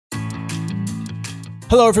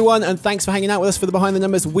Hello everyone, and thanks for hanging out with us for the Behind the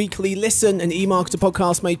Numbers Weekly Listen, an eMarketer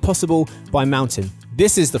podcast made possible by Mountain.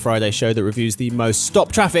 This is the Friday show that reviews the most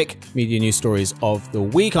stop traffic media news stories of the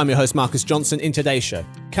week. I'm your host, Marcus Johnson. In today's show,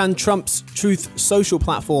 can Trump's Truth Social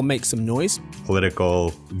platform make some noise?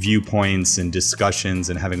 Political viewpoints and discussions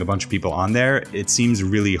and having a bunch of people on there, it seems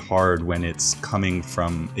really hard when it's coming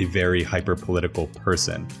from a very hyper-political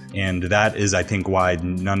person. And that is, I think, why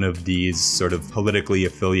none of these sort of politically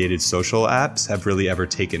affiliated social apps have really ever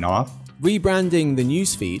taken off. Rebranding the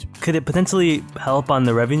newsfeed. Could it potentially help on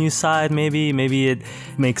the revenue side, maybe? Maybe it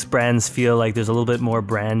makes brands feel like there's a little bit more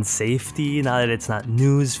brand safety now that it's not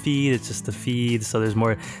news feed, it's just a feed. So there's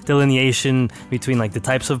more delineation between like the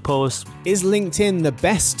types of posts. Is LinkedIn the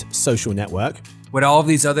best social network? When all of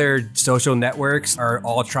these other social networks are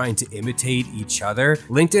all trying to imitate each other,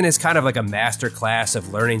 LinkedIn is kind of like a masterclass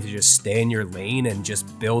of learning to just stay in your lane and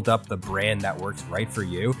just build up the brand that works right for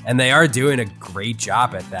you. And they are doing a great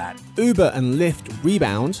job at that. Uber and Lyft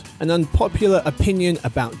rebound, an unpopular opinion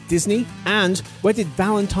about Disney, and where did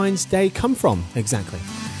Valentine's Day come from exactly?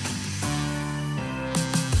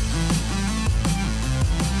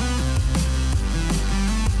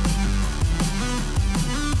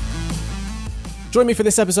 Join me for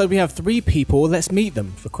this episode. We have three people. Let's meet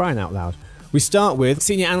them, for crying out loud. We start with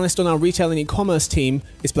senior analyst on our retail and e-commerce team.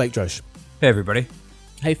 It's Blake Drosch. Hey, everybody.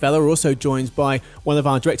 Hey, fella. We're also joined by one of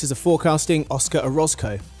our directors of forecasting, Oscar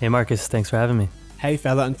Orozco. Hey, Marcus. Thanks for having me. Hey,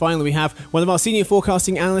 fella. And finally, we have one of our senior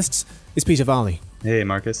forecasting analysts. It's Peter Varley. Hey,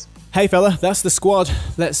 Marcus. Hey, fella. That's the squad.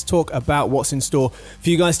 Let's talk about what's in store for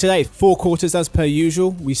you guys today. 4 quarters as per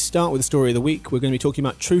usual. We start with the story of the week. We're going to be talking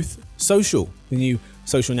about Truth Social, the new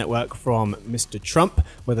social network from Mr. Trump,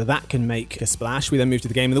 whether that can make a splash. We then move to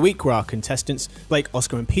the game of the week, where our contestants, Blake,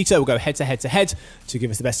 Oscar, and Peter, will go head to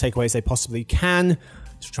give us the best takeaways they possibly can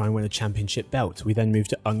to try and win a championship belt. We then move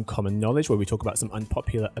to Uncommon Knowledge, where we talk about some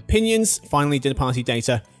unpopular opinions. Finally, Dinner Party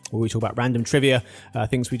Data, where we talk about random trivia,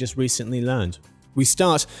 things we just recently learned. We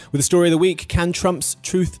start with the story of the week. Can Trump's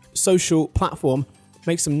Truth Social platform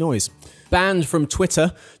make some noise? Banned from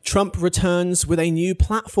Twitter, Trump returns with a new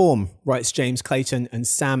platform, writes James Clayton and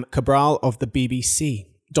Sam Cabral of the BBC.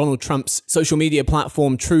 Donald Trump's social media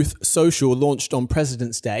platform Truth Social launched on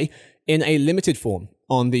President's Day in a limited form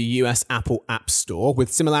on the US Apple App Store,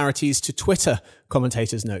 with similarities to Twitter,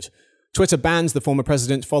 commentators note. Twitter bans the former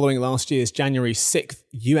president following last year's January 6th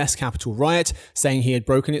US Capitol riot, saying he had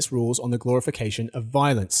broken its rules on the glorification of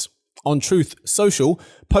violence. On Truth Social,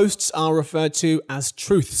 posts are referred to as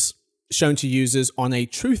truths, shown to users on a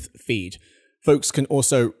truth feed. Folks can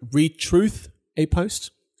also retruth a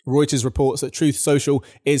post. Reuters reports that Truth Social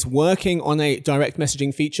is working on a direct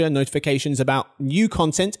messaging feature, notifications about new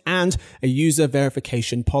content, and a user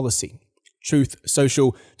verification policy. Truth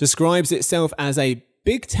Social describes itself as a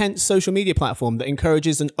big tent social media platform that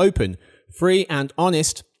encourages an open, free, and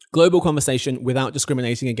honest global conversation without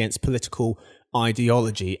discriminating against political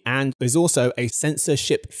ideology, and is also a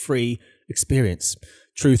censorship-free experience.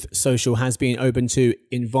 Truth Social has been open to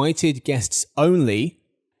invited guests only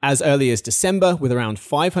as early as December, with around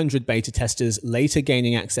 500 beta testers later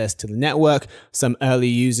gaining access to the network. Some early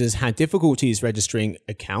users had difficulties registering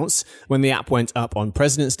accounts when the app went up on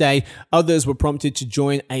President's Day. Others were prompted to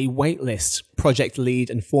join a waitlist. Project lead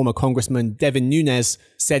and former Congressman Devin Nunes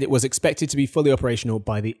said it was expected to be fully operational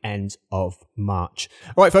by the end of March.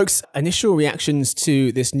 All right, folks, initial reactions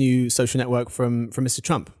to this new social network from Mr.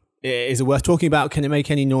 Trump. Is it worth talking about? Can it make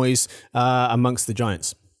any noise amongst the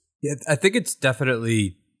giants? Yeah, I think it's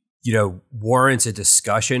definitely, warrants a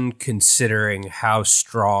discussion, considering how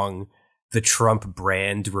strong the Trump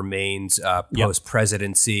brand remains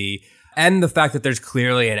post-presidency, and the fact that there's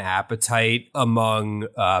clearly an appetite among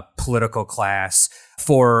political class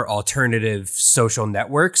for alternative social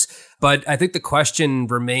networks. But I think the question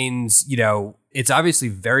remains, it's obviously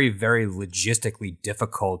very, very logistically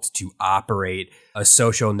difficult to operate a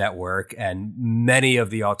social network, and many of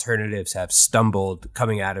the alternatives have stumbled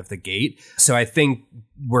coming out of the gate. So I think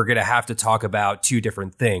we're going to have to talk about two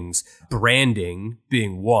different things. Branding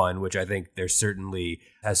being one, which I think there certainly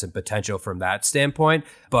has some potential from that standpoint,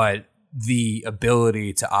 but the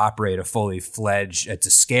ability to operate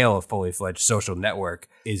to scale a fully fledged social network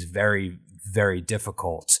is very, very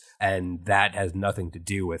difficult. And that has nothing to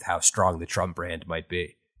do with how strong the Trump brand might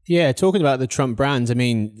be. Yeah, talking about the Trump brand, I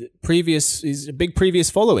mean, is a big previous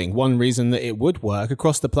following. One reason that it would work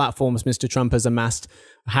across the platforms Mr. Trump has amassed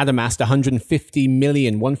had amassed 150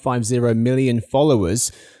 million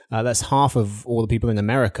followers. That's half of all the people in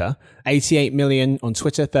America. 88 million on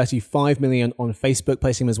Twitter, 35 million on Facebook,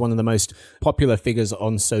 placing him as one of the most popular figures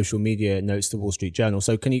on social media, notes the Wall Street Journal.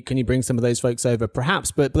 So can you bring some of those folks over?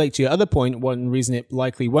 Perhaps. But Blake, to your other point, one reason it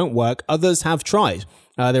likely won't work, others have tried.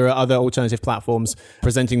 There are other alternative platforms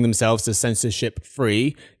presenting themselves as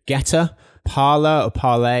censorship-free. Getter, Parler or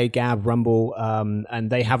Parlay, Gab, Rumble, and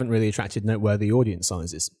they haven't really attracted noteworthy audience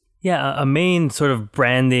sizes. Yeah, a main sort of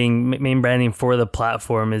main branding for the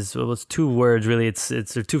platform is, well, it's two words really. It's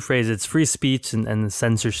two phrases. It's free speech and the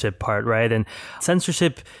censorship part, right? And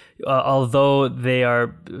censorship, although they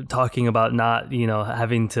are talking about not,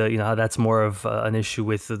 having to, how that's more of an issue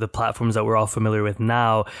with the platforms that we're all familiar with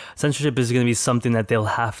now, censorship is going to be something that they'll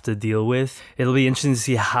have to deal with. It'll be interesting to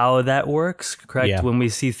see how that works, correct? Yeah. When we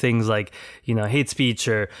see things like, hate speech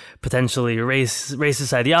or potentially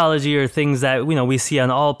racist ideology or things that, we see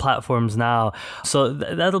on all platforms now. So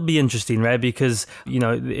that'll be interesting, right? Because,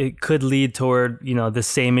 it could lead toward, the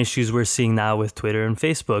same issues we're seeing now with Twitter and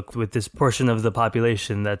Facebook, with this portion of the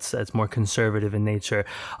population that's more conservative in nature.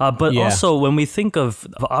 But also when we think of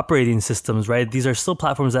operating systems, right, these are still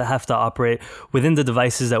platforms that have to operate within the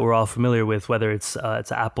devices that we're all familiar with, whether it's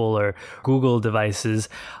Apple or Google devices.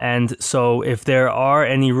 And so if there are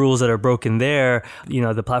any rules that are broken there,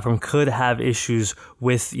 the platform could have issues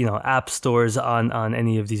with, app stores on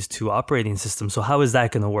any of these two operating systems. So how is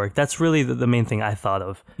that going to work? That's really the main thing I thought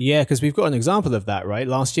of. Yeah, because we've got an example of that, right?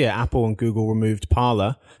 Last year, Apple and Google removed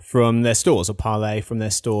Parler from their stores, or Parlay from their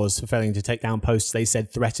stores, for failing to take down posts they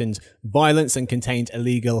said threatened violence and contained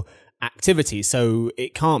illegal activity. So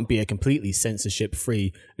it can't be a completely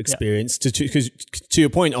censorship-free experience. Because to your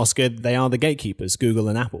point, Oscar, they are the gatekeepers, Google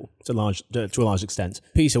and Apple, to a large extent.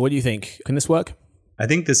 Peter, what do you think? Can this work? I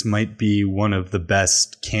think this might be one of the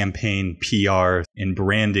best campaign PR and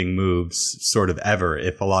branding moves sort of ever,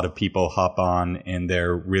 if a lot of people hop on and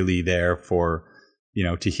they're really there for,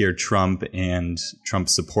 to hear Trump and Trump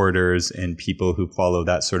supporters and people who follow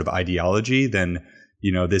that sort of ideology, then,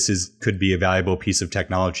 this could be a valuable piece of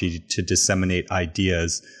technology to disseminate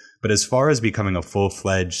ideas. But as far as becoming a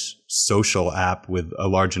full-fledged social app with a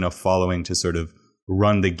large enough following to sort of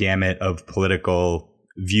run the gamut of political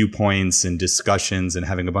viewpoints and discussions and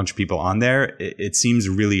having a bunch of people on there, it seems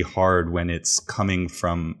really hard when it's coming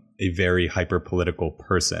from a very hyper-political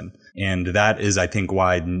person. And that is, I think,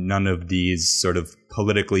 why none of these sort of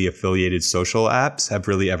politically affiliated social apps have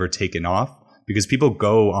really ever taken off, because people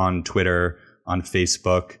go on Twitter, on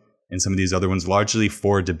Facebook, and some of these other ones largely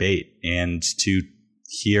for debate and to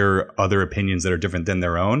hear other opinions that are different than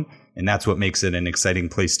their own. And that's what makes it an exciting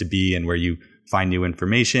place to be, and where you find new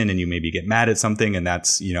information and you maybe get mad at something. And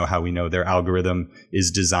that's, how we know their algorithm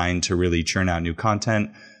is designed to really churn out new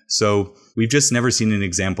content. So we've just never seen an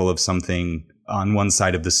example of something on one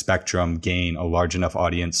side of the spectrum gain a large enough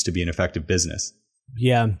audience to be an effective business.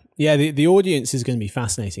 Yeah. The audience is going to be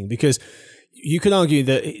fascinating, because you could argue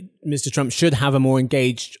that Mr. Trump should have a more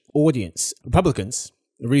engaged audience. Republicans,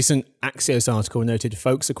 a recent Axios article noted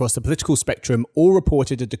folks across the political spectrum all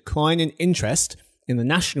reported a decline in interest in the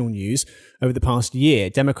national news over the past year.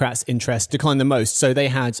 Democrats' interest declined the most. So they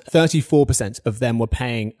had 34% of them were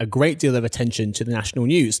paying a great deal of attention to the national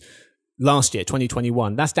news last year,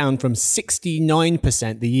 2021. That's down from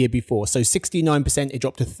 69% the year before. So 69%, it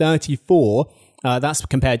dropped to 34%. That's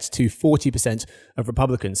compared to 40% of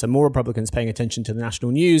Republicans. So more Republicans paying attention to the national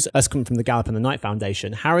news. That's come from the Gallup and the Knight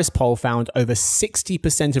Foundation. Harris poll found over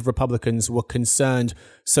 60% of Republicans were concerned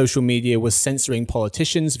social media was censoring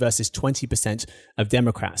politicians versus 20% of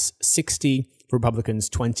Democrats. 60 for Republicans,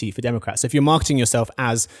 20 for Democrats. So if you're marketing yourself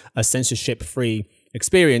as a censorship-free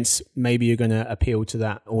experience, maybe you're going to appeal to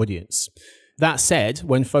that audience. That said,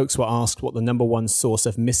 when folks were asked what the number one source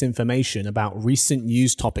of misinformation about recent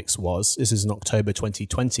news topics was, this is in October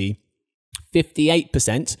 2020,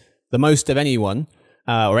 58%, the most of anyone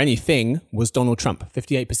or anything, was Donald Trump.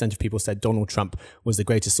 58% of people said Donald Trump was the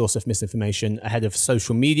greatest source of misinformation, ahead of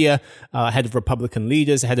social media, ahead of Republican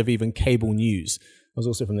leaders, ahead of even cable news. That was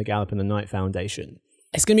also from the Gallup and the Knight Foundation.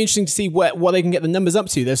 It's going to be interesting to see what they can get the numbers up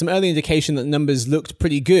to. There's some early indication that numbers looked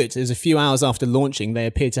pretty good. It was a few hours after launching. They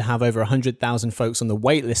appeared to have over 100,000 folks on the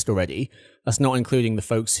wait list already. That's not including the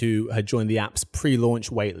folks who had joined the app's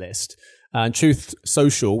pre-launch wait list. Truth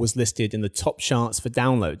Social was listed in the top charts for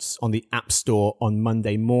downloads on the App Store on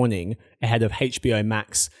Monday morning, ahead of HBO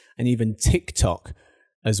Max and even TikTok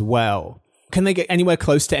as well. Can they get anywhere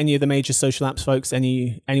close to any of the major social apps, folks?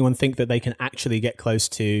 Anyone think that they can actually get close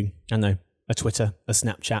to, I don't know, a Twitter, a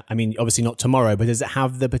Snapchat? I mean, obviously not tomorrow, but does it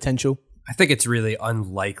have the potential? I think it's really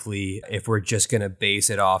unlikely if we're just going to base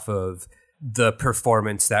it off of the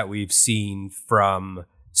performance that we've seen from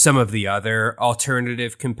some of the other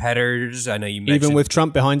alternative competitors. I know you mentioned, even with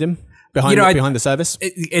Trump behind him, behind the service.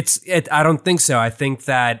 I don't think so. I think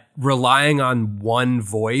that relying on one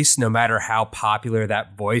voice, no matter how popular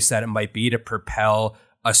that voice that it might be, to propel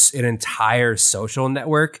an entire social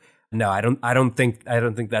network. No, I don't think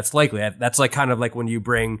that's likely. That's like kind of like when you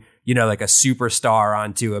bring, like a superstar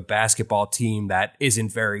onto a basketball team that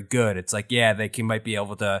isn't very good. It's like, yeah, might be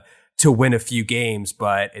able to win a few games,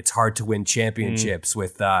 but it's hard to win championships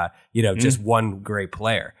with, just one great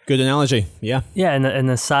player. Good analogy. Yeah. Yeah. And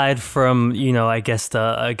aside from, I guess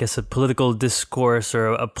a political discourse or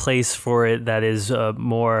a place for it that is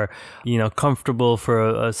more, comfortable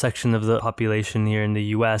for a section of the population here in the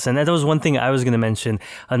US. And that was one thing I was going to mention.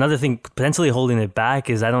 Another thing potentially holding it back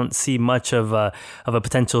is I don't see much of a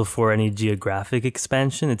potential for any geographic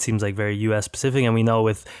expansion. It seems like very US specific. And we know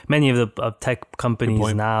with many of the tech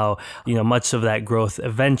companies now, much of that growth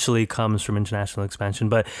eventually comes from international expansion.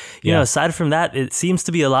 But, aside from that, it seems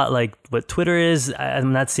to be a lot like what Twitter is.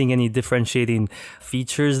 I'm not seeing any differentiating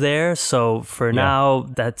features there. So for now,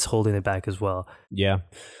 that's holding it back as well. Yeah.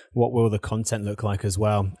 What will the content look like as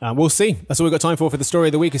well? We'll see. That's all we've got time for the story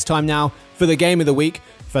of the week. It's time now for the game of the week.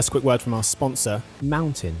 First, quick word from our sponsor,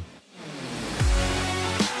 Mountain.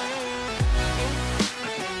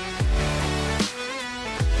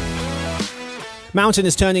 Mountain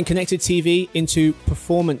is turning connected TV into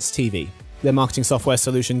performance TV. Their marketing software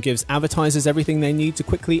solution gives advertisers everything they need to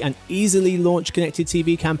quickly and easily launch connected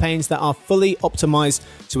TV campaigns that are fully optimized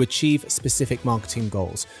to achieve specific marketing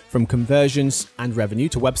goals. From conversions and revenue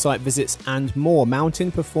to website visits and more,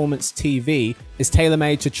 Mountain Performance TV is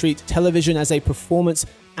tailor-made to treat television as a performance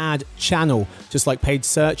ad channel, just like paid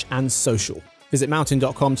search and social. Visit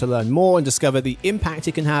mountain.com to learn more and discover the impact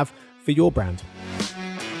it can have for your brand.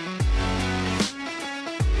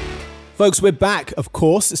 Folks, we're back, of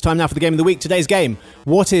course. It's time now for the game of the week. Today's game,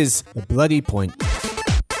 what is the bloody point?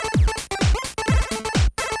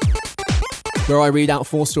 Where I read out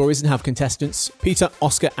 4 stories and have contestants, Peter,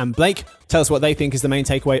 Oscar, and Blake, tell us what they think is the main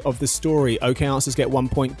takeaway of the story. Okay answers get 1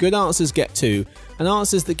 point, good answers get 2, and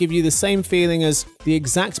answers that give you the same feeling as the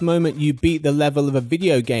exact moment you beat the level of a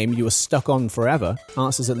video game you were stuck on forever.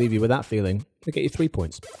 Answers that leave you with that feeling, they get you 3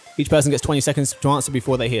 points. Each person gets 20 seconds to answer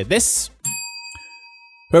before they hear this.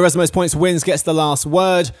 Whoever has the most points wins, gets the last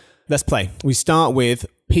word. Let's play. We start with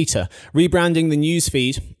Peter. Rebranding the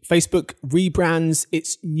newsfeed. Facebook rebrands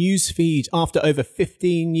its newsfeed after over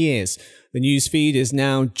 15 years. The newsfeed is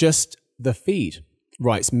now just the feed,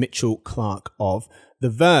 writes Mitchell Clark of The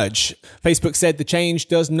Verge. Facebook said the change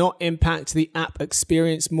does not impact the app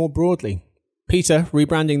experience more broadly. Peter,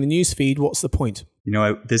 rebranding the newsfeed, what's the point?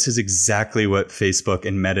 This is exactly what Facebook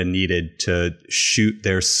and Meta needed to shoot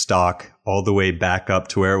their stock all the way back up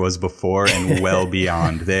to where it was before and well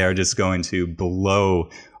beyond. They are just going to blow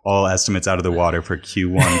all estimates out of the water for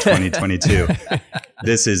Q1 2022.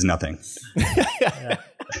 This is nothing.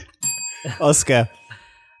 Oscar.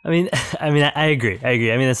 I mean, I agree. I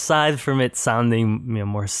mean, aside from it sounding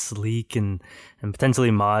more sleek and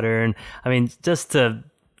potentially modern, I mean, just to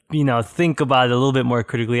think about it a little bit more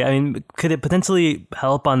critically. I mean, could it potentially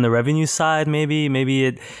help on the revenue side? Maybe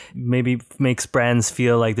it makes brands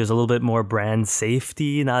feel like there's a little bit more brand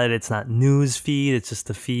safety now that it's not news feed, it's just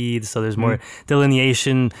a feed. So there's more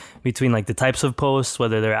delineation between like the types of posts,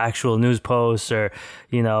 whether they're actual news posts or,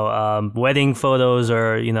 wedding photos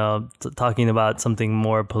or, talking about something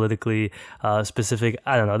more politically specific.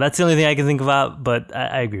 I don't know. That's the only thing I can think about, but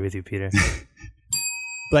I agree with you, Peter.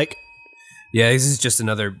 Blake? Yeah, this is just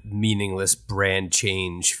another meaningless brand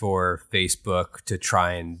change for Facebook to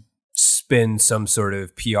try and spin some sort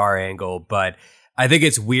of PR angle. But I think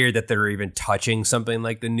it's weird that they're even touching something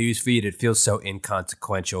like the newsfeed. It feels so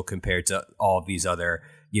inconsequential compared to all of these other,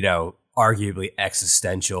 arguably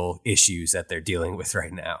existential issues that they're dealing with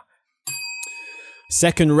right now.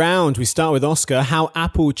 Second round, we start with Oscar. How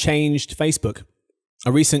Apple changed Facebook.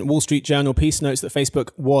 A recent Wall Street Journal piece notes that Facebook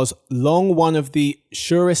was long one of the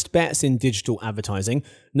surest bets in digital advertising.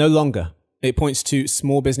 No longer. It points to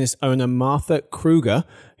small business owner Martha Kruger,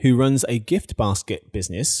 who runs a gift basket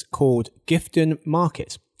business called Gifton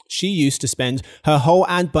Market. She used to spend her whole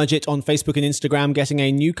ad budget on Facebook and Instagram getting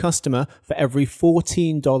a new customer for every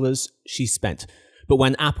 $14 she spent. But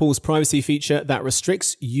when Apple's privacy feature that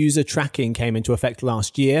restricts user tracking came into effect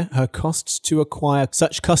last year, her costs to acquire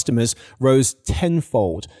such customers rose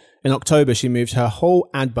tenfold. In October, she moved her whole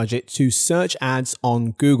ad budget to search ads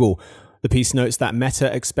on Google. The piece notes that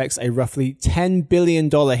Meta expects a roughly $10 billion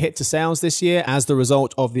hit to sales this year as the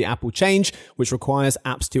result of the Apple change, which requires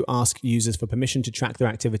apps to ask users for permission to track their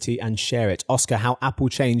activity and share it. Oscar, how Apple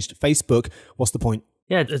changed Facebook. What's the point?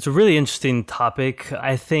 Yeah, it's a really interesting topic.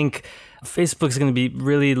 I think Facebook's going to be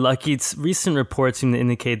really lucky. Recent reports seem to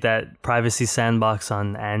indicate that Privacy Sandbox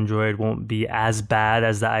on Android won't be as bad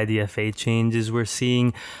as the IDFA changes we're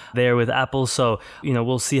seeing there with Apple. So,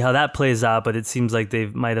 we'll see how that plays out, but it seems like they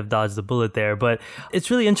might have dodged the bullet there. But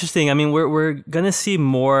it's really interesting. I mean, we're going to see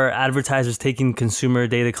more advertisers taking consumer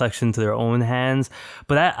data collection to their own hands.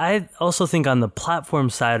 But I also think on the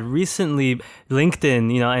platform side, recently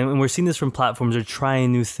LinkedIn, and we're seeing this from platforms, are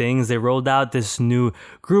trying new things. They rolled out this new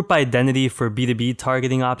group identity for B2B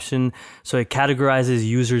targeting option. So it categorizes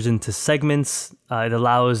users into segments. It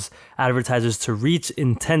allows advertisers to reach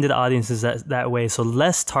intended audiences that way, so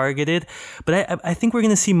less targeted. But I think we're going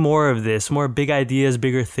to see more of this, more big ideas,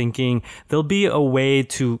 bigger thinking. There'll be a way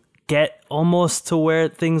to get almost to where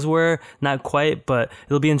things were, not quite, but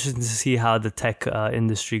it'll be interesting to see how the tech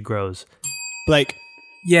industry grows. Blake.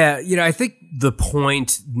 Yeah, I think the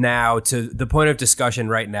point of discussion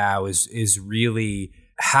right now is really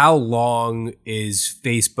how long is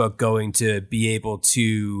Facebook going to be able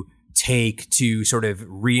to take to sort of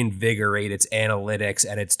reinvigorate its analytics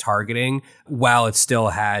and its targeting while it still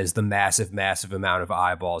has the massive amount of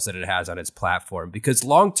eyeballs that it has on its platform. Because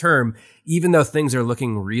long term, even though things are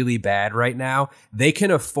looking really bad right now, they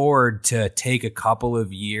can afford to take a couple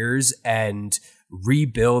of years and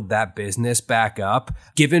rebuild that business back up,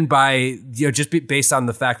 given by, based on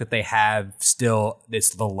the fact that they have still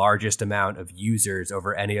the largest amount of users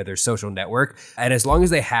over any other social network. And as long as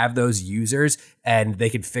they have those users and they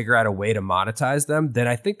can figure out a way to monetize them, then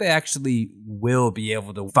I think they actually will be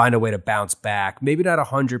able to find a way to bounce back. Maybe not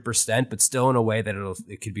 100%, but still in a way that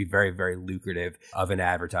it could be very, very lucrative of an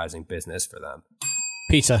advertising business for them.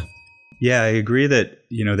 Peter. Yeah, I agree that,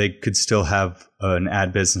 they could still have an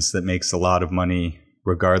ad business that makes a lot of money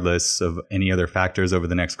regardless of any other factors over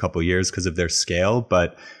the next couple of years because of their scale.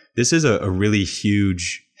 But this is a really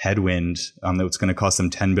huge headwind that's going to cost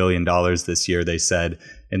them $10 billion this year, they said.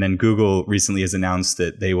 And then Google recently has announced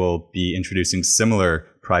that they will be introducing similar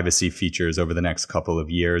privacy features over the next couple of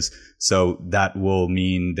years. So that will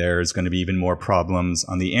mean there's going to be even more problems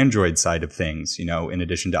on the Android side of things, in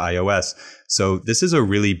addition to iOS. So this is a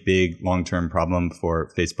really big long-term problem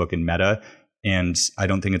for Facebook and Meta. And I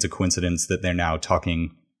don't think it's a coincidence that they're now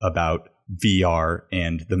talking about VR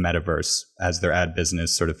and the metaverse as their ad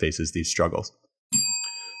business sort of faces these struggles.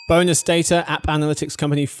 Bonus data, app analytics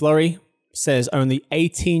company Flurry says only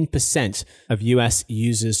 18% of US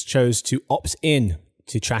users chose to opt in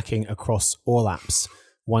to tracking across all apps.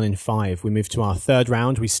 1 in 5. We move to our third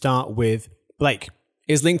round. We start with Blake.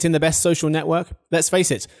 Is LinkedIn the best social network? Let's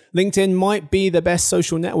face it, LinkedIn might be the best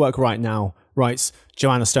social network right now, writes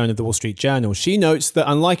Joanna Stone of the Wall Street Journal. She notes that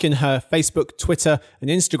unlike in her Facebook, Twitter, and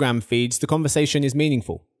Instagram feeds, the conversation is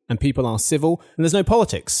meaningful and people are civil and there's no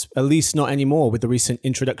politics, at least not anymore with the recent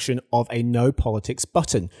introduction of a no politics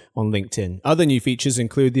button on LinkedIn. Other new features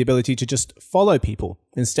include the ability to just follow people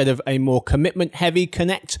instead of a more commitment-heavy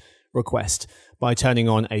connect request. By turning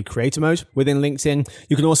on a creator mode within LinkedIn,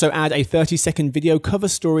 you can also add a 30-second video cover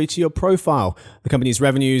story to your profile. The company's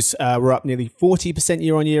revenues were up nearly 40%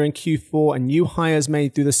 year on year in Q4, and new hires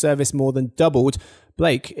made through the service more than doubled.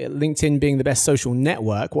 Blake, LinkedIn being the best social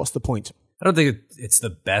network, what's the point? I don't think it's the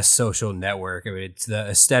best social network. I mean, it's the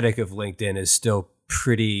aesthetic of LinkedIn is still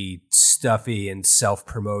pretty stuffy and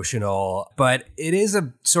self-promotional, but it is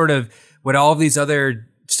a sort of what all of these other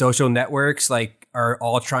social networks are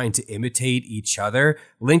all trying to imitate each other.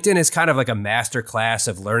 LinkedIn is kind of like a master class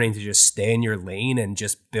of learning to just stay in your lane and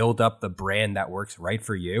just build up the brand that works right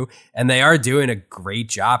for you. And they are doing a great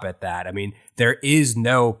job at that. I mean, there is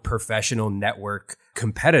no professional network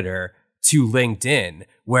competitor to LinkedIn,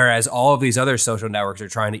 whereas all of these other social networks are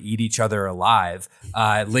trying to eat each other alive.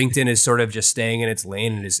 LinkedIn is sort of just staying in its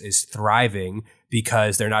lane and is thriving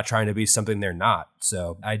because they're not trying to be something they're not.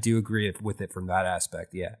 So I do agree with it from that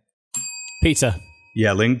aspect, yeah. Peter.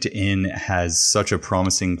 Yeah, LinkedIn has such a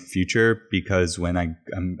promising future because when I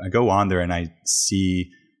go on there and I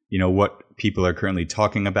see, what people are currently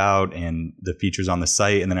talking about and the features on the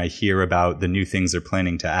site, and then I hear about the new things they're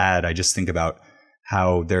planning to add, I just think about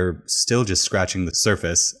how they're still just scratching the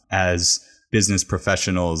surface as business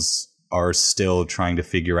professionals are still trying to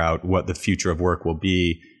figure out what the future of work will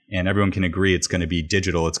be. And everyone can agree it's going to be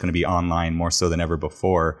digital. It's going to be online more so than ever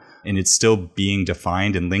before. And it's still being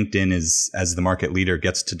defined. And LinkedIn is, as the market leader,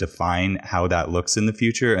 gets to define how that looks in the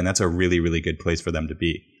future. And that's a really, really good place for them to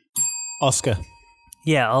be. Oscar.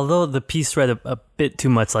 Yeah, although the piece read a bit too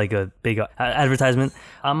much like a big advertisement,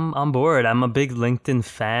 I'm on board. I'm a big LinkedIn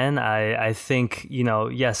fan. I think,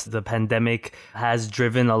 yes, the pandemic has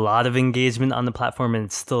driven a lot of engagement on the platform and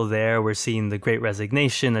it's still there. We're seeing the great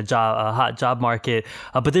resignation, a hot job market.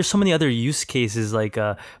 But there's so many other use cases like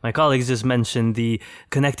my colleagues just mentioned, the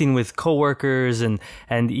connecting with coworkers and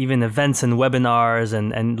even events and webinars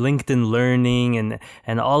and LinkedIn Learning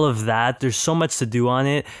and all of that. There's so much to do on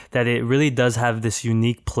it that it really does have this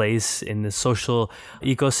unique place in the social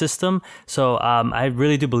ecosystem. So I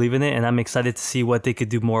really do believe in it, and I'm excited to see what they could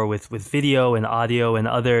do more with video and audio and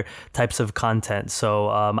other types of content. So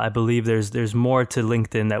I believe there's more to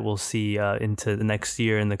LinkedIn that we'll see into the next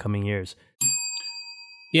year and the coming years.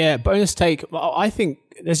 Yeah, bonus take. I think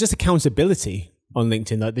there's just accountability on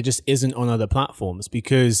LinkedIn that there just isn't on other platforms,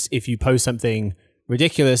 because if you post something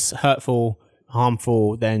ridiculous, hurtful,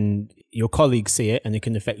 harmful, then your colleagues see it and it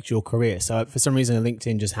can affect your career. So for some reason,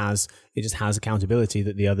 LinkedIn just has accountability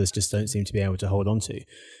that the others just don't seem to be able to hold on to.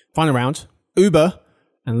 Final round, Uber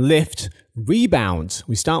and Lyft rebound.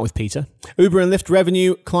 We start with Peter. Uber and Lyft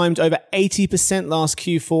revenue climbed over 80% last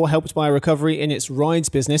Q4, helped by a recovery in its rides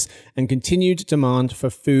business and continued demand for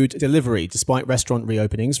food delivery, despite restaurant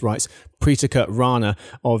reopenings, writes Pritika Rana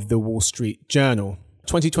of the Wall Street Journal.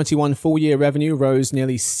 2021 full-year revenue rose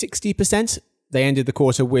nearly 60%. They ended the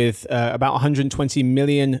quarter with about 120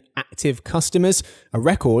 million active customers, a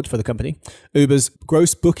record for the company. Uber's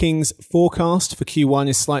gross bookings forecast for Q1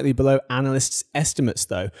 is slightly below analysts' estimates,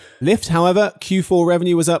 though. Lyft, however, Q4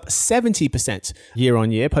 revenue was up 70% year on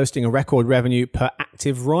year, posting a record revenue per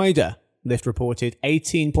active rider. Lyft reported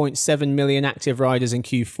 18.7 million active riders in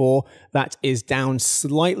Q4. That is down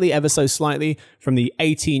slightly, ever so slightly, from the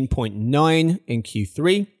 18.9 in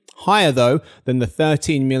Q3. Higher, though, than the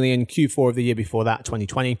 13 million Q4 of the year before that,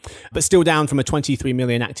 2020, but still down from a 23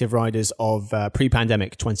 million active riders of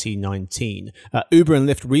pre-pandemic 2019. Uber and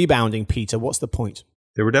Lyft rebounding, Peter, what's the point?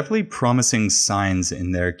 There were definitely promising signs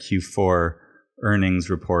in their Q4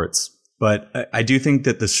 earnings reports, but I do think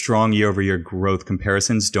that the strong year-over-year growth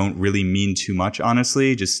comparisons don't really mean too much,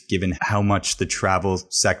 honestly, just given how much the travel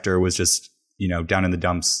sector was just, down in the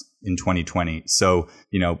dumps in 2020. So,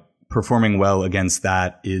 performing well against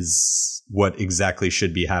that is what exactly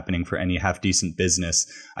should be happening for any half-decent business.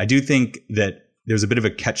 I do think that there's a bit of a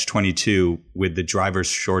catch-22 with the driver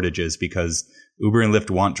shortages, because Uber and Lyft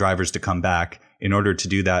want drivers to come back. In order to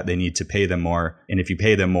do that, they need to pay them more. And if you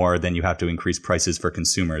pay them more, then you have to increase prices for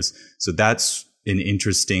consumers. So that's an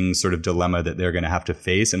interesting sort of dilemma that they're going to have to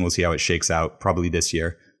face, and we'll see how it shakes out probably this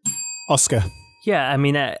year. Oscar. Yeah, I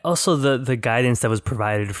mean, also the guidance that was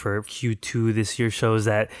provided for Q2 this year shows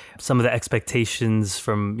that some of the expectations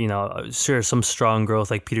from, sure, some strong growth,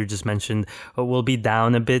 like Peter just mentioned, will be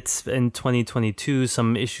down a bit in 2022,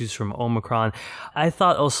 some issues from Omicron. I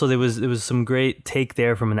thought also there was some great take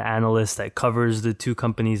there from an analyst that covers the two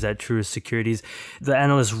companies at Truist Securities. The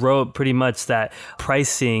analyst wrote pretty much that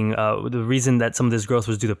pricing, the reason that some of this growth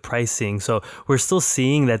was due to pricing. So we're still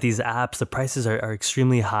seeing that these apps, the prices are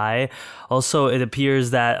extremely high. Also, it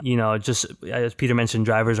appears that, just as Peter mentioned,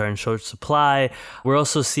 drivers are in short supply. We're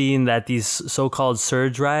also seeing that these so-called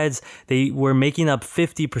surge rides, they were making up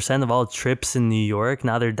 50% of all trips in New York.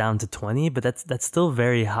 Now they're down to 20, but that's still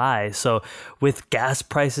very high. So with gas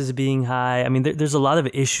prices being high, I mean, there's a lot of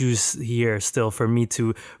issues here still for me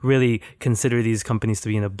to really consider these companies to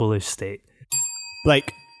be in a bullish state.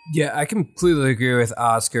 Blake. Yeah, I completely agree with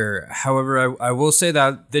Oscar. However, I will say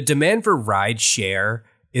that the demand for ride share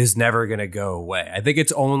is never going to go away. I think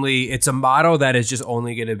it's a model that is just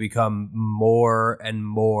only going to become more and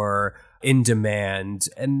more in demand,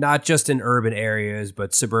 and not just in urban areas,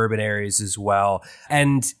 but suburban areas as well.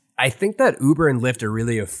 And I think that Uber and Lyft are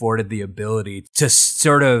really afforded the ability to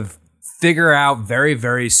sort of figure out very,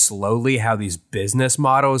 very slowly how these business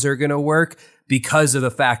models are going to work, because of the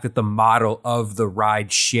fact that the model of the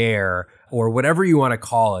ride share, or whatever you want to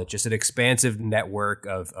call it, just an expansive network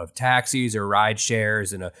of taxis or ride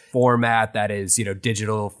shares in a format that is,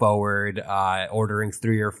 digital forward, ordering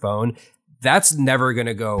through your phone, that's never going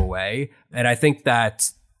to go away. And I think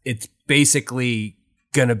that it's basically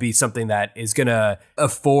going to be something that is going to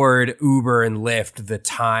afford Uber and Lyft the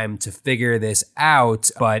time to figure this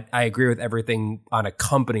out. But I agree with everything on a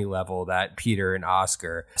company level that Peter and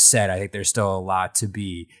Oscar said. I think there's still a lot to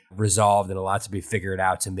be resolved and a lot to be figured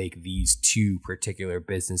out to make these two particular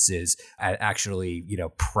businesses actually,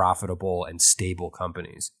 profitable and stable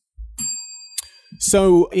companies.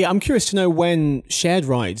 So, yeah, I'm curious to know when shared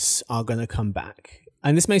rides are going to come back.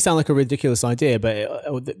 And this may sound like a ridiculous idea, but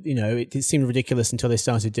it seemed ridiculous until they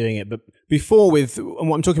started doing it. But before, and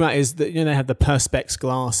what I'm talking about is that they have the perspex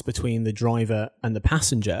glass between the driver and the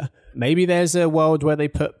passenger. Maybe there's a world where they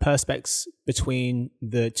put perspex between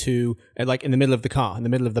the two, like in the middle of the car, in the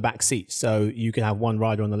middle of the back seat, so you can have one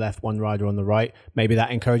rider on the left, one rider on the right. Maybe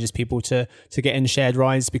that encourages people to get in shared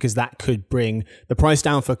rides, because that could bring the price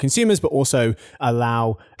down for consumers, but also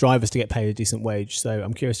allow drivers to get paid a decent wage. So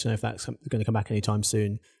I'm curious to know if that's going to come back anytime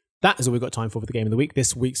soon. That is all we've got time for the Game of the Week.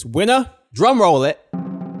 This week's winner, drum roll it,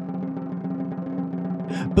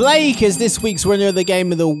 Blake is this week's winner of the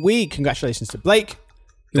Game of the Week. Congratulations to Blake.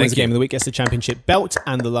 Who wins the Game of the Week, gets the championship belt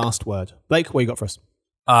and the last word. Blake, what you got for us?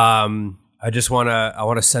 I just want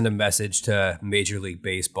to send a message to Major League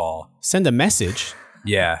Baseball. Send a message?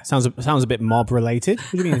 Yeah. Sounds a bit mob related.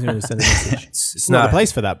 What do you mean you're going to send a message? it's not the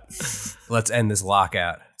place for that. Let's end this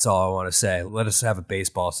lockout. That's all I want to say. Let us have a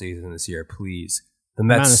baseball season this year, please. The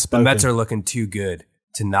Mets are looking too good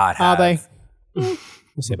to not have. Are they? We'll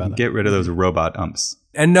see about that. Get rid of those robot umps.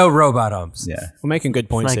 And no robot umps. Yeah. We're making good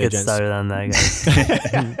points here, gents. Started on that,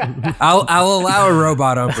 guys. I'll allow a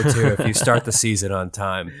robot ump or two if you start the season on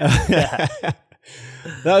time. That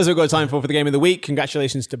is what we've got time for the Game of the Week.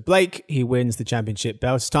 Congratulations to Blake. He wins the championship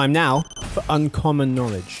belt. It's time now for Uncommon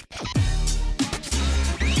Knowledge.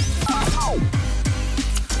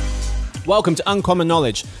 Welcome to Uncommon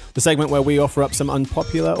Knowledge, the segment where we offer up some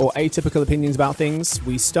unpopular or atypical opinions about things.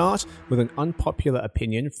 We start with an unpopular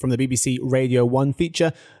opinion from the BBC Radio 1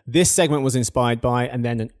 feature. This segment was inspired by, and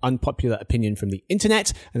then an unpopular opinion from the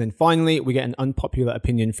internet. And then finally, we get an unpopular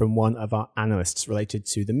opinion from one of our analysts related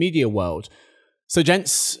to the media world. So,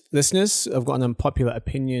 gents, listeners, I've got an unpopular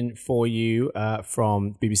opinion for you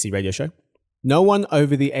from BBC Radio Show. No one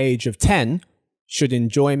over the age of 10 should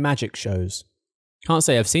enjoy magic shows. Can't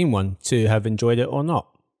say I've seen one to have enjoyed it or not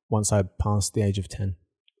once I passed the age of 10.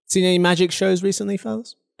 Seen any magic shows recently,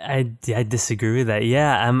 fellas? I disagree with that.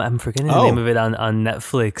 Yeah, I'm forgetting the name of it on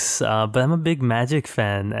Netflix, but I'm a big magic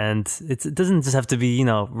fan, and it doesn't just have to be,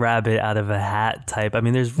 rabbit out of a hat type. I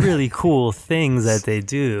mean, there's really cool things that they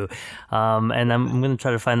do, and I'm going to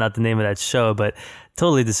try to find out the name of that show, but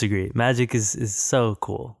totally disagree. Magic is so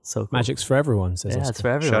cool. So cool. Magic's for everyone, says Oscar. It's for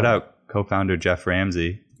everyone. Shout out co-founder Jeff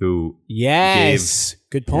Ramsey, who gave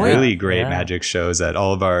good point. Really great magic shows at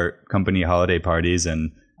all of our company holiday parties,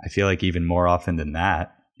 and I feel like even more often than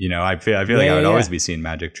that. I feel like I would always be seeing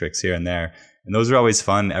magic tricks here and there. And those were always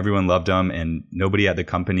fun. Everyone loved them. And nobody at the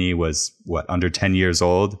company was, under 10 years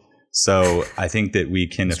old. So I think that we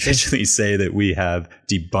can officially say that we have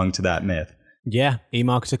debunked that myth. Yeah.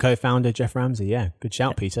 eMarketer co-founder Jeff Ramsey. Yeah. Good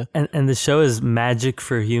shout, Peter. And the show is Magic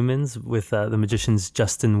for Humans with the magicians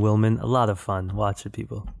Justin Willman. A lot of fun. Watch it,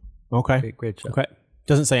 people. Okay. Great show. Okay.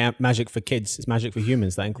 Doesn't say magic for kids. It's magic for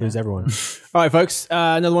humans. That includes everyone. All right, folks.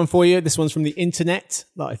 Another one for you. This one's from the internet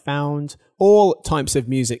that I found. All types of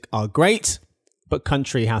music are great, but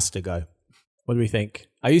country has to go. What do we think?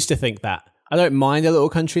 I used to think that. I don't mind a little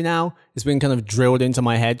country now. It's been kind of drilled into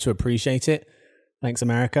my head to appreciate it. Thanks,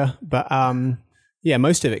 America. But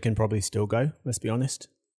most of it can probably still go. Let's be honest.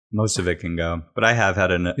 Most of it can go. But I have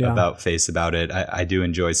had an about face about it. I do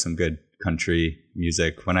enjoy some good country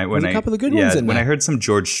music. When I heard some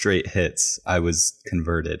George Strait hits, I was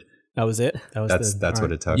converted. That was it. That's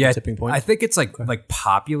what it took. Yeah, tipping point. I think it's like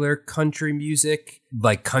popular country music,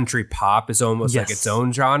 like country pop is almost like its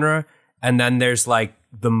own genre, and then there's like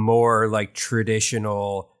the more like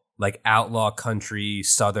traditional like outlaw country,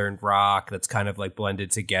 southern rock that's kind of like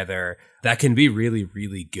blended together. That can be really,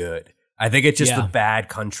 really good. I think it's just the bad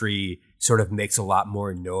country sort of makes a lot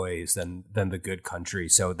more noise than the good country.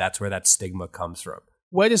 So that's where that stigma comes from.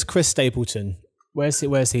 Where does Chris Stapleton, where's he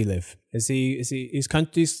live? Is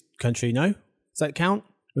country, no? Does that count?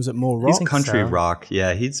 Or is it more rock? He's country rock.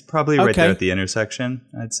 Yeah, he's probably right there at the intersection,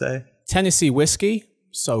 I'd say. Tennessee whiskey,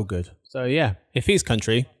 so good. So yeah, if he's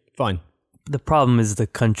country, fine. The problem is the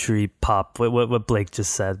country pop, what Blake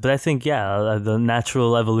just said. But I think, the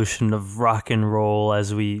natural evolution of rock and roll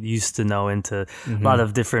as we used to know into a lot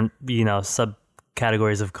of different,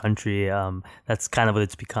 subcategories of country, that's kind of what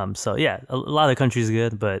it's become. So, a lot of country is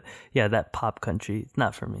good, but, that pop country,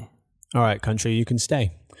 not for me. All right, country, you can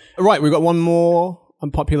stay. All right, we've got one more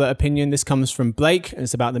unpopular opinion. This comes from Blake, and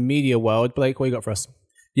it's about the media world. Blake, what you got for us?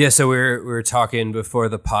 Yeah, so we were talking before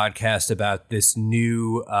the podcast about this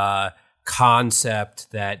new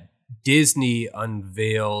concept that Disney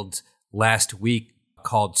unveiled last week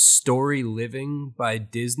called Story Living by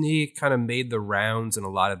Disney. It kind of made the rounds in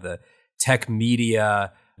a lot of the tech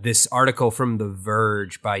media. This article from The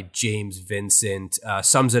Verge by James Vincent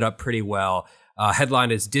sums it up pretty well.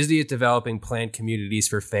 Headline is, Disney is developing planned communities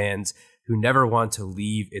for fans who never want to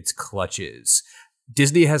leave its clutches.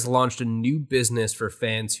 Disney has launched a new business for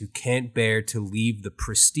fans who can't bear to leave the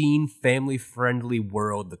pristine, family-friendly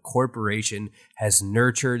world the corporation has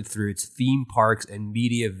nurtured through its theme parks and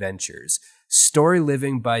media ventures. Story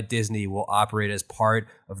Living by Disney will operate as part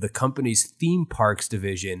of the company's theme parks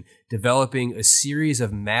division, developing a series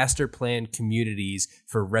of master-planned communities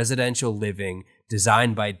for residential living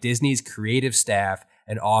designed by Disney's creative staff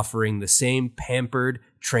and offering the same pampered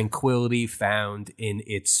tranquility found in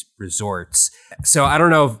its resorts. So I don't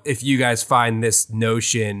know if you guys find this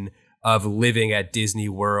notion of living at Disney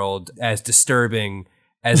World as disturbing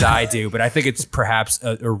as I do, but I think it's perhaps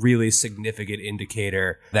a really significant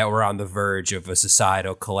indicator that we're on the verge of a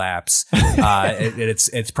societal collapse.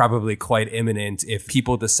 It's probably quite imminent if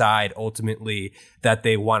people decide ultimately that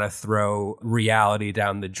they want to throw reality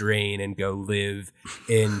down the drain and go live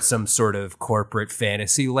in some sort of corporate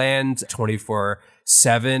fantasy land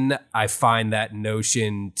 24/7. I find that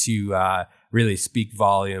notion to really speak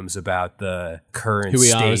volumes about the current who we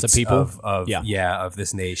state are as a people of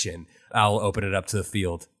this nation. I'll open it up to the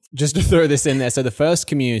field. Just to throw this in there, so the first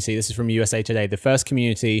community, this is from USA Today, the first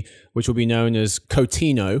community, which will be known as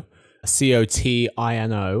Cotino,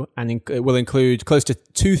 Cotino, and it will include close to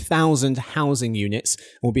 2,000 housing units,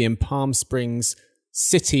 will be in Palm Springs,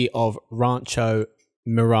 city of Rancho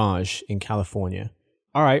Mirage in California.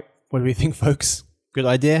 All right, what do we think, folks? Good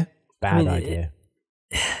idea? Bad idea.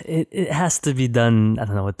 It has to be done, I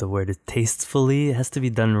don't know what the word is, tastefully. It has to be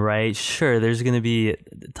done right. Sure, there's going to be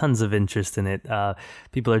tons of interest in it.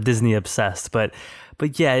 People are Disney obsessed, but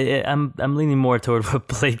yeah, I'm leaning more toward what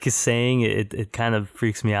Blake is saying. It kind of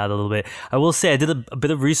freaks me out a little bit. I will say I did a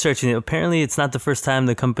bit of research, and apparently it's not the first time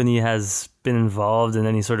the company has been involved in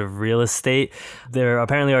any sort of real estate. There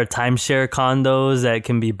apparently are timeshare condos that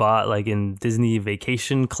can be bought like in Disney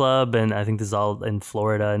Vacation Club, and I think this is all in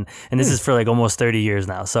Florida, and this is for like almost 30 years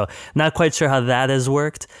now. So not quite sure how that has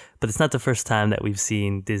worked, but it's not the first time that we've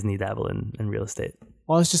seen Disney dabble in real estate.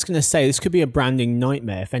 Well, I was just going to say, this could be a branding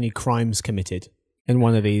nightmare if any crimes committed in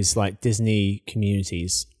one of these like Disney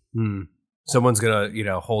communities. Someone's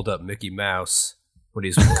gonna, hold up Mickey Mouse when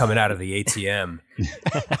he's coming out of the ATM.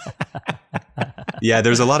 Yeah,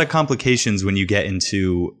 there's a lot of complications when you get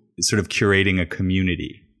into sort of curating a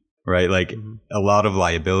community, right? Like a lot of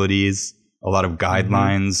liabilities, a lot of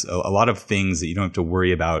guidelines, a lot of things that you don't have to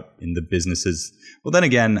worry about in the businesses. Well, then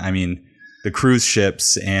again, I mean, the cruise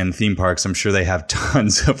ships and theme parks, I'm sure they have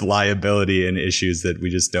tons of liability and issues that we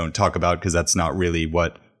just don't talk about because that's not really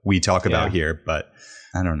what we talk about here. But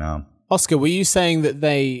I don't know. Oscar, were you saying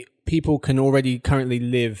that people can already currently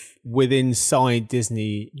live inside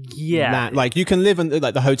Disney? Yeah. Like you can live in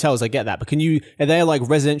like the hotels, I get that. But are there like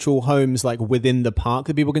residential homes like within the park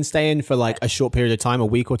that people can stay in for like a short period of time, a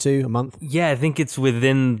week or two, a month? Yeah, I think it's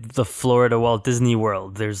within the Florida Walt Disney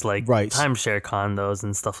World. There's like timeshare condos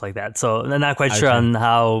and stuff like that. So I'm not quite sure on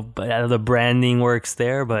how the branding works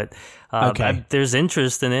there, but there's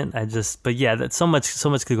interest in it. But yeah, that's so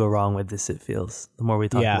much could go wrong with this, it feels, the more we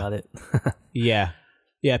talk about it.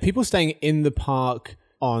 Yeah, people staying in the park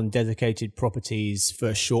on dedicated properties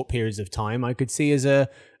for short periods of time, I could see as a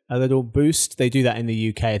little boost. They do that in the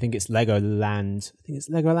UK. I think it's Legoland.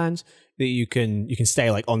 That you can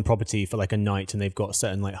stay like on property for like a night, and they've got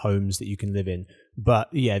certain like homes that you can live in. But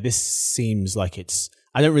yeah, this seems like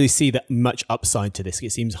I don't really see that much upside to this.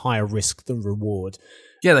 It seems higher risk than reward.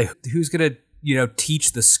 Yeah, like who's gonna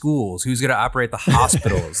teach the schools? Who's going to operate the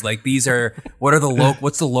hospitals? Like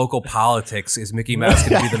what's the local politics? Is Mickey Mouse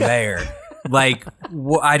going to be the mayor? Like,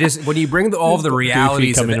 when you bring all of the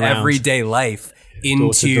realities of everyday life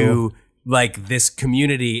into like this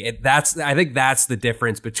community, I think that's the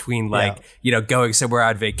difference between like, going somewhere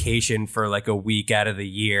on vacation for like a week out of the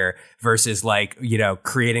year versus like,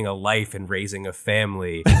 creating a life and raising a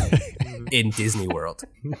family in Disney World.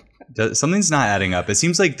 Something's not adding up. It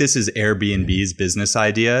seems like this is Airbnb's business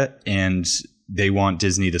idea and they want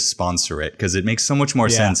Disney to sponsor it because it makes so much more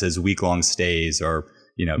sense as week-long stays or,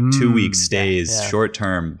 2-week stays, short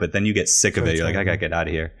term, but then you get sick of it. You're like, I got to get out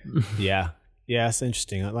of here. Yeah, that's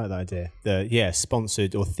interesting. I like that idea.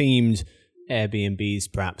 Sponsored or themed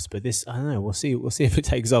Airbnbs perhaps, but this, I don't know. We'll see if it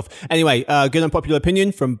takes off. Anyway, good unpopular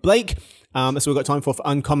opinion from Blake. That's what we've got time for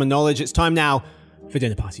Uncommon Knowledge. It's time now for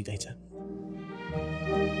Dinner Party Data.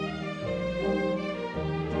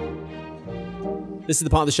 This is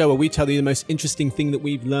the part of the show where we tell you the most interesting thing that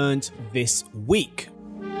we've learned this week.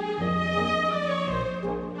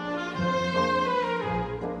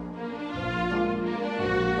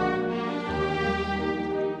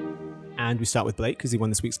 And we start with Blake because he won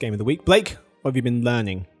this week's Game of the Week. Blake, what have you been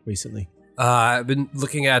learning recently? I've been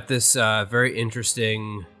looking at this very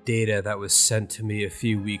interesting data that was sent to me a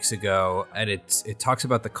few weeks ago, and it talks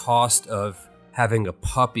about the cost of having a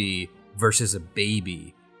puppy versus a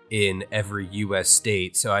baby in every U.S.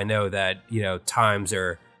 state. So I know that, times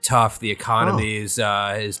are tough. The economy is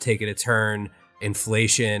taking a turn.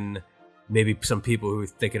 Inflation. Maybe some people who are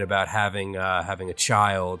thinking about having a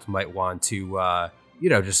child might want to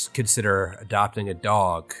just consider adopting a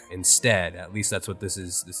dog instead. At least that's what this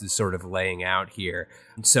is sort of laying out here.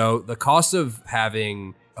 So the cost of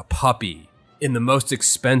having a puppy in the most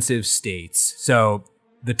expensive states. So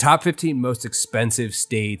the top 15 most expensive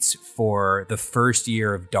states for the first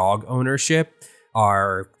year of dog ownership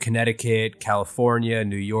are Connecticut, California,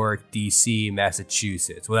 New York, DC,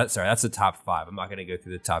 Massachusetts. Well, that's the top 5. I'm not going to go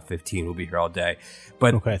through the top 15. We'll be here all day.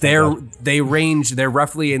 But okay, they're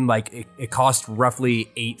roughly in it costs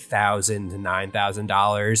roughly $8,000 to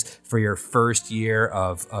 $9,000 for your first year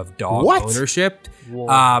of dog ownership.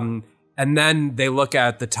 And then they look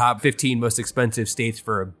at the top 15 most expensive states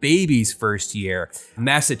for a baby's first year.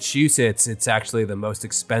 Massachusetts, it's actually the most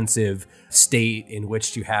expensive state in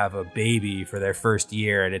which to have a baby for their first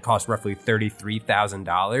year, and it costs roughly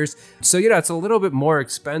 $33,000. So, it's a little bit more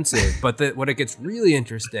expensive, but what it gets really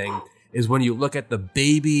interesting is when you look at the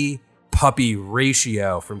baby-puppy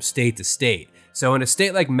ratio from state to state. So in a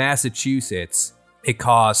state like Massachusetts, it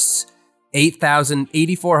costs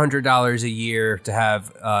 $8,400 a year to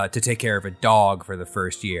have to take care of a dog for the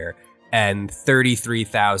first year, and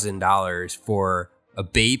 $33,000 for a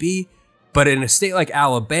baby. But in a state like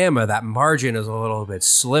Alabama, that margin is a little bit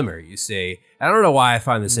slimmer. You see, I don't know why I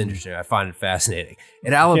find this interesting. I find it fascinating.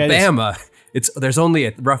 In Alabama, there's only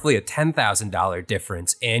roughly a $10,000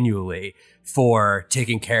 difference annually for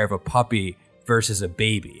taking care of a puppy versus a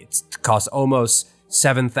baby. It costs almost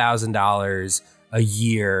 $7,000 a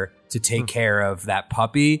year to take care of that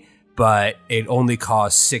puppy, but it only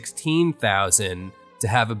costs $16,000 to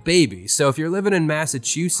have a baby. So if you're living in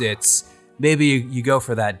Massachusetts, maybe you go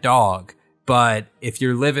for that dog. But if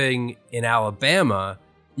you're living in Alabama,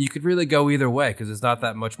 you could really go either way because it's not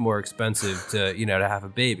that much more expensive to have a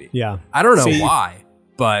baby. Yeah. I don't know why,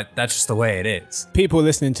 but that's just the way it is. People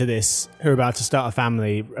listening to this who are about to start a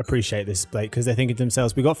family appreciate this, Blake, because they're thinking to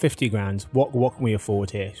themselves, we got 50 grand. What can we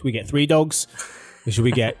afford here? Should we get 3 dogs? Or should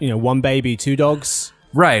we get, 1 baby, 2 dogs?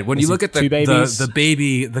 Right. When you look at the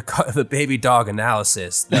baby dog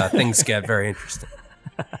analysis, things get very interesting.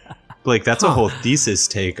 Blake, that's a whole thesis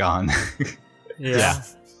take on. Yeah.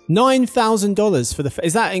 $9,000 for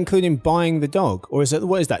is that including buying the dog, or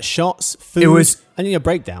what is that? Shots, food? I need a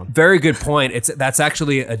breakdown. Very good point. That's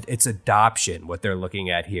actually it's adoption what they're looking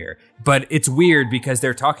at here, but it's weird because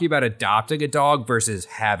they're talking about adopting a dog versus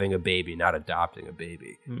having a baby, not adopting a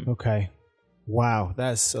baby. Okay. Wow,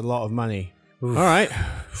 that's a lot of money. Oof. All right,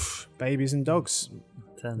 babies and dogs,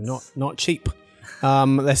 not cheap.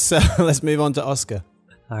 Let's move on to Oscar.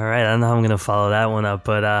 All right, I don't know how I'm gonna follow that one up,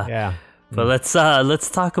 but But let's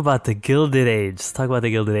talk about the Gilded Age. Let's talk about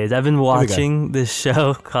the Gilded Age. I've been watching this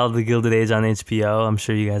show called The Gilded Age on HBO. I'm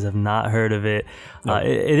sure you guys have not heard of it. No.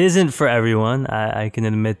 It isn't for everyone. I can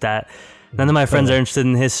admit that. None of my friends are interested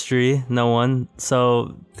in history. No one.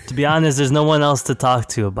 So, to be honest, there's no one else to talk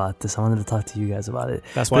to about this. I wanted to talk to you guys about it.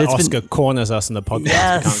 That's why Oscar corners us in the podcast.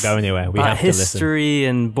 Yes, we can't go anywhere. We have to listen. History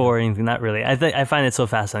and boring. Not really. I find it so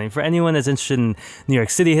fascinating. For anyone that's interested in New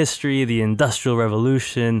York City history, the Industrial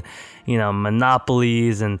Revolution,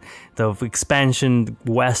 monopolies and the expansion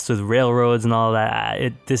west with railroads and all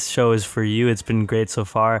that, this show is for you. It's been great so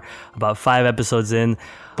far. About 5 episodes in.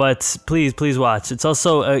 But please watch. It's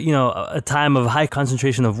also a time of high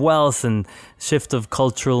concentration of wealth and shift of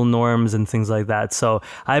cultural norms and things like that. So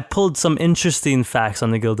I pulled some interesting facts on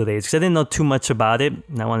the Gilded Age because I didn't know too much about it,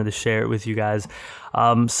 and I wanted to share it with you guys.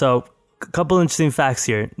 So a couple interesting facts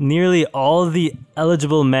here. Nearly all the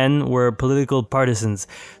eligible men were political partisans.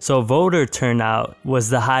 So voter turnout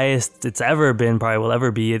was the highest it's ever been, probably will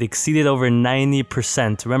ever be. It exceeded over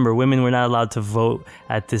 90%. Remember, women were not allowed to vote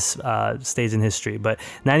at this stage in history, but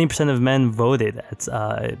 90% of men voted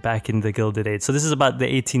back in the Gilded Age. So this is about the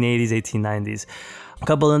 1880s, 1890s. A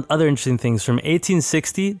couple of other interesting things. From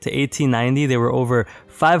 1860 to 1890, there were over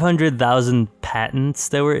 500,000 patents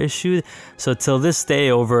that were issued. So till this day,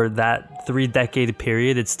 over that 3-decade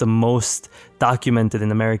period, it's the most documented in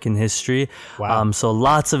American history. Wow. So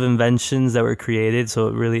lots of inventions that were created. So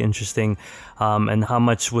really interesting, and how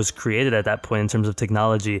much was created at that point in terms of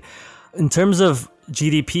technology. In terms of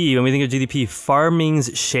GDP, when we think of GDP,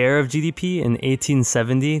 farming's share of GDP in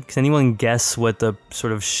 1870, can anyone guess what the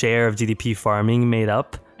sort of share of GDP farming made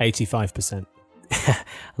up? 85%. A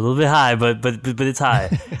little bit high, but it's high.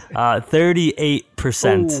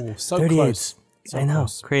 38%. Ooh, so close. So I know,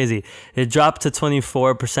 close. crazy. It dropped to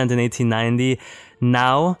 24% in 1890.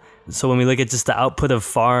 Now, so when we look at just the output of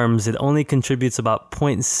farms, it only contributes about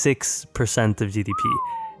 0.6% of GDP.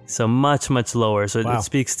 So much lower. So Wow. it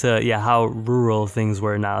speaks to how rural things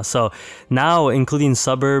were now. So now, including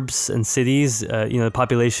suburbs and cities, the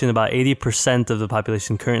population, about 80% of the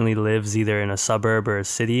population currently lives either in a suburb or a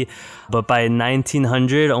city. But by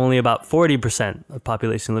 1900, only about 40% of the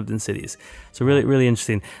population lived in cities. So really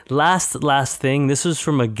interesting. Last thing. This was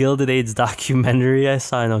from a Gilded Age documentary I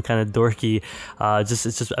saw. I know, kind of dorky. It's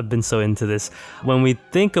just I've been so into this. When we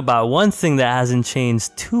think about one thing that hasn't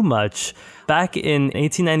changed too much. Back in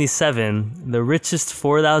 1897, the richest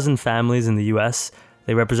 4,000 families in the U.S.,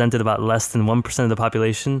 they represented about less than 1% of the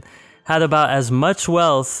population, had about as much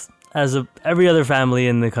wealth as every other family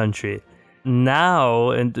in the country. Now,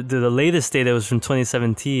 and the latest data was from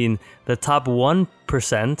 2017, the top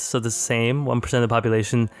 1%, so the same 1% of the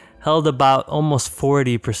population, held about almost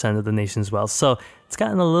 40% of the nation's wealth. So it's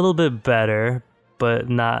gotten a little bit better, but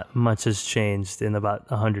not much has changed in about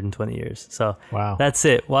 120 years. So Wow. That's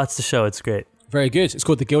it. Watch the show. It's great. Very good. It's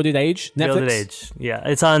called The Gilded Age. Netflix? Gilded Age. Yeah,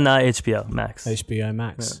 it's on HBO Max. HBO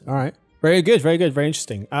Max. All right. Very good. Very good. Very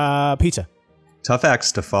interesting. Peter. Tough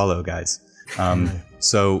acts to follow, guys.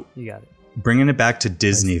 So You got it. bringing it back to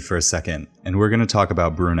Disney for a second, and we're going to talk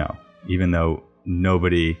about Bruno, even though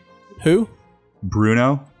nobody... Who?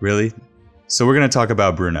 Bruno? Really? So we're going to talk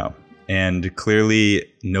about Bruno. And clearly,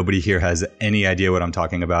 nobody here has any idea what I'm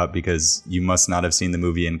talking about because you must not have seen the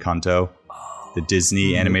movie Encanto, the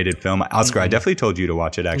Disney animated film. Oscar, I definitely told you to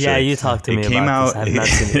watch it, actually. Yeah, you talked to me about this. I have not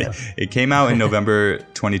seen it. It came out in November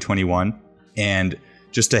 2021, and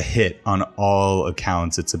just a hit on all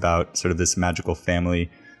accounts. It's about sort of this magical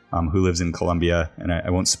family who lives in Colombia, and I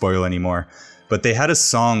won't spoil anymore. But they had a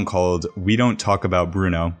song called We Don't Talk About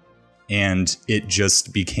Bruno, and it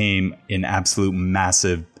just became an absolute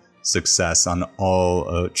massive success on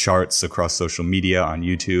all charts across social media, on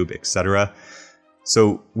YouTube, etc.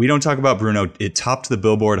 So We Don't Talk About Bruno, it topped the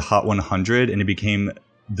Billboard Hot 100 and it became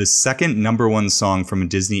the second #1 song from a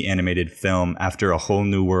Disney animated film after A Whole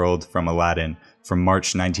New World from Aladdin from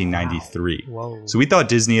March 1993. Wow. So we thought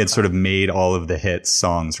Disney had sort of made all of the hit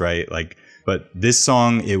songs, right? But this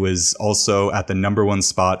song, it was also at the #1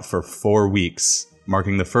 spot for 4 weeks,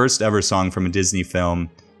 marking the first ever song from a Disney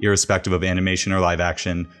film, irrespective of animation or live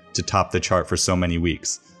action, to top the chart for so many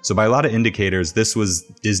weeks. So by a lot of indicators, this was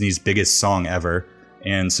Disney's biggest song ever.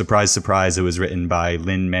 And surprise, surprise, it was written by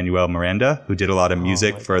Lin-Manuel Miranda, who did a lot of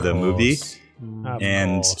music for the movie.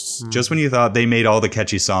 And just when you thought they made all the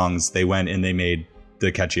catchy songs, they went and they made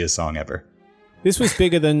the catchiest song ever. This was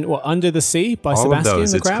bigger than, what, Under the Sea by All Sebastian of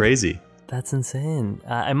those, the it's Crab? crazy. That's insane.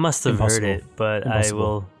 I must have Impossible. heard it, but Impossible. I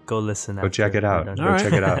will go listen. Go check it out. Go All right.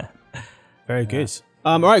 check it out. Very good.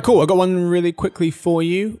 All right, cool. I got one really quickly for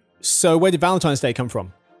you. So where did Valentine's Day come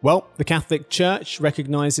from? Well, the Catholic Church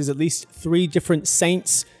recognizes at least 3 different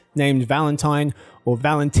saints named Valentine or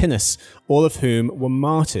Valentinus, all of whom were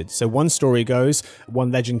martyred. So one story goes,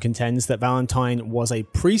 one legend contends that Valentine was a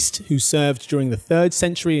priest who served during the 3rd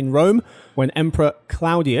century in Rome when Emperor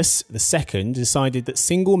Claudius II decided that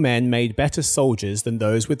single men made better soldiers than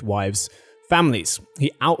those with wives' families.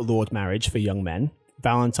 He outlawed marriage for young men.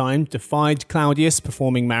 Valentine defied Claudius,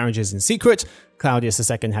 performing marriages in secret. Claudius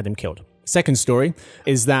II had him killed. Second story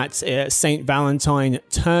is that Saint Valentine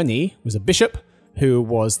Terni was a bishop who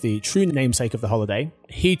was the true namesake of the holiday.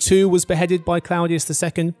 He too was beheaded by Claudius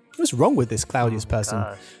II. What's wrong with this Claudius person?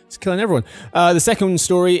 He's killing everyone. The second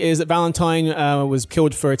story is that Valentine was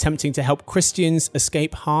killed for attempting to help Christians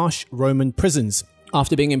escape harsh Roman prisons.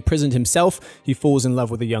 After being imprisoned himself, he falls in love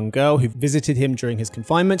with a young girl who visited him during his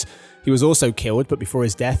confinement. He was also killed, but before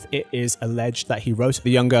his death, it is alleged that he wrote the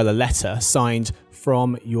young girl a letter signed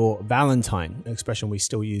 "From Your Valentine," an expression we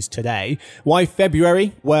still use today. Why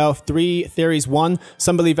February? Well, 3 theories. 1,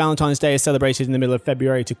 some believe Valentine's Day is celebrated in the middle of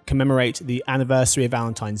February to commemorate the anniversary of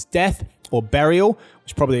Valentine's death or burial,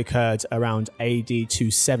 which probably occurred around AD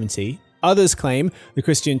 270. Others claim the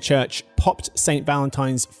Christian church popped St.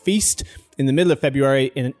 Valentine's feast in the middle of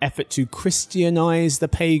February in an effort to Christianize the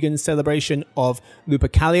pagan celebration of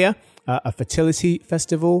Lupercalia, a fertility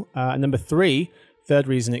festival. Number 3, third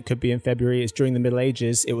reason it could be in February is during the Middle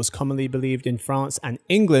Ages, it was commonly believed in France and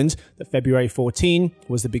England that February 14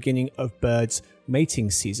 was the beginning of birds' mating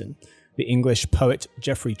season. The English poet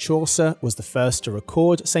Geoffrey Chaucer was the first to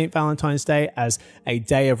record St. Valentine's Day as a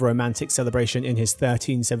day of romantic celebration in his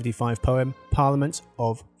 1375 poem, Parliament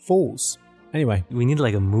of Fools. Anyway, We need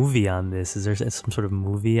like a movie on this. Is there some sort of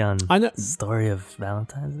movie on I know the story of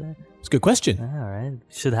Valentine's Day? it's a good question. All right,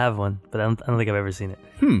 should have one, but I don't think I've ever seen it.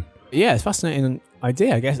 Yeah, it's a fascinating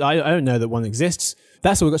idea, I guess. I don't know that one exists.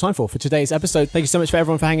 That's all we've got time for today's episode. Thank you so much for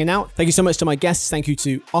everyone for hanging out. Thank you so much to my guests. Thank you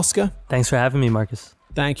to Oscar. Thanks for having me, Marcus.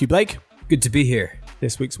 Thank you, Blake. Good to be here.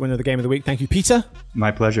 This week's winner of the Game of the Week. Thank you, Peter. My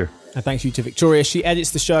pleasure. And thank you to Victoria. She edits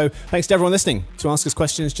the show. Thanks to everyone listening. To ask us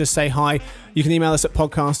questions, just say hi. You can email us at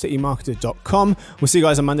podcast@emarketer.com. We'll see you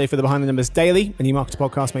guys on Monday for the Behind the Numbers Daily, an eMarketer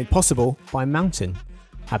podcast made possible by Mountain.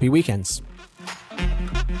 Happy weekends.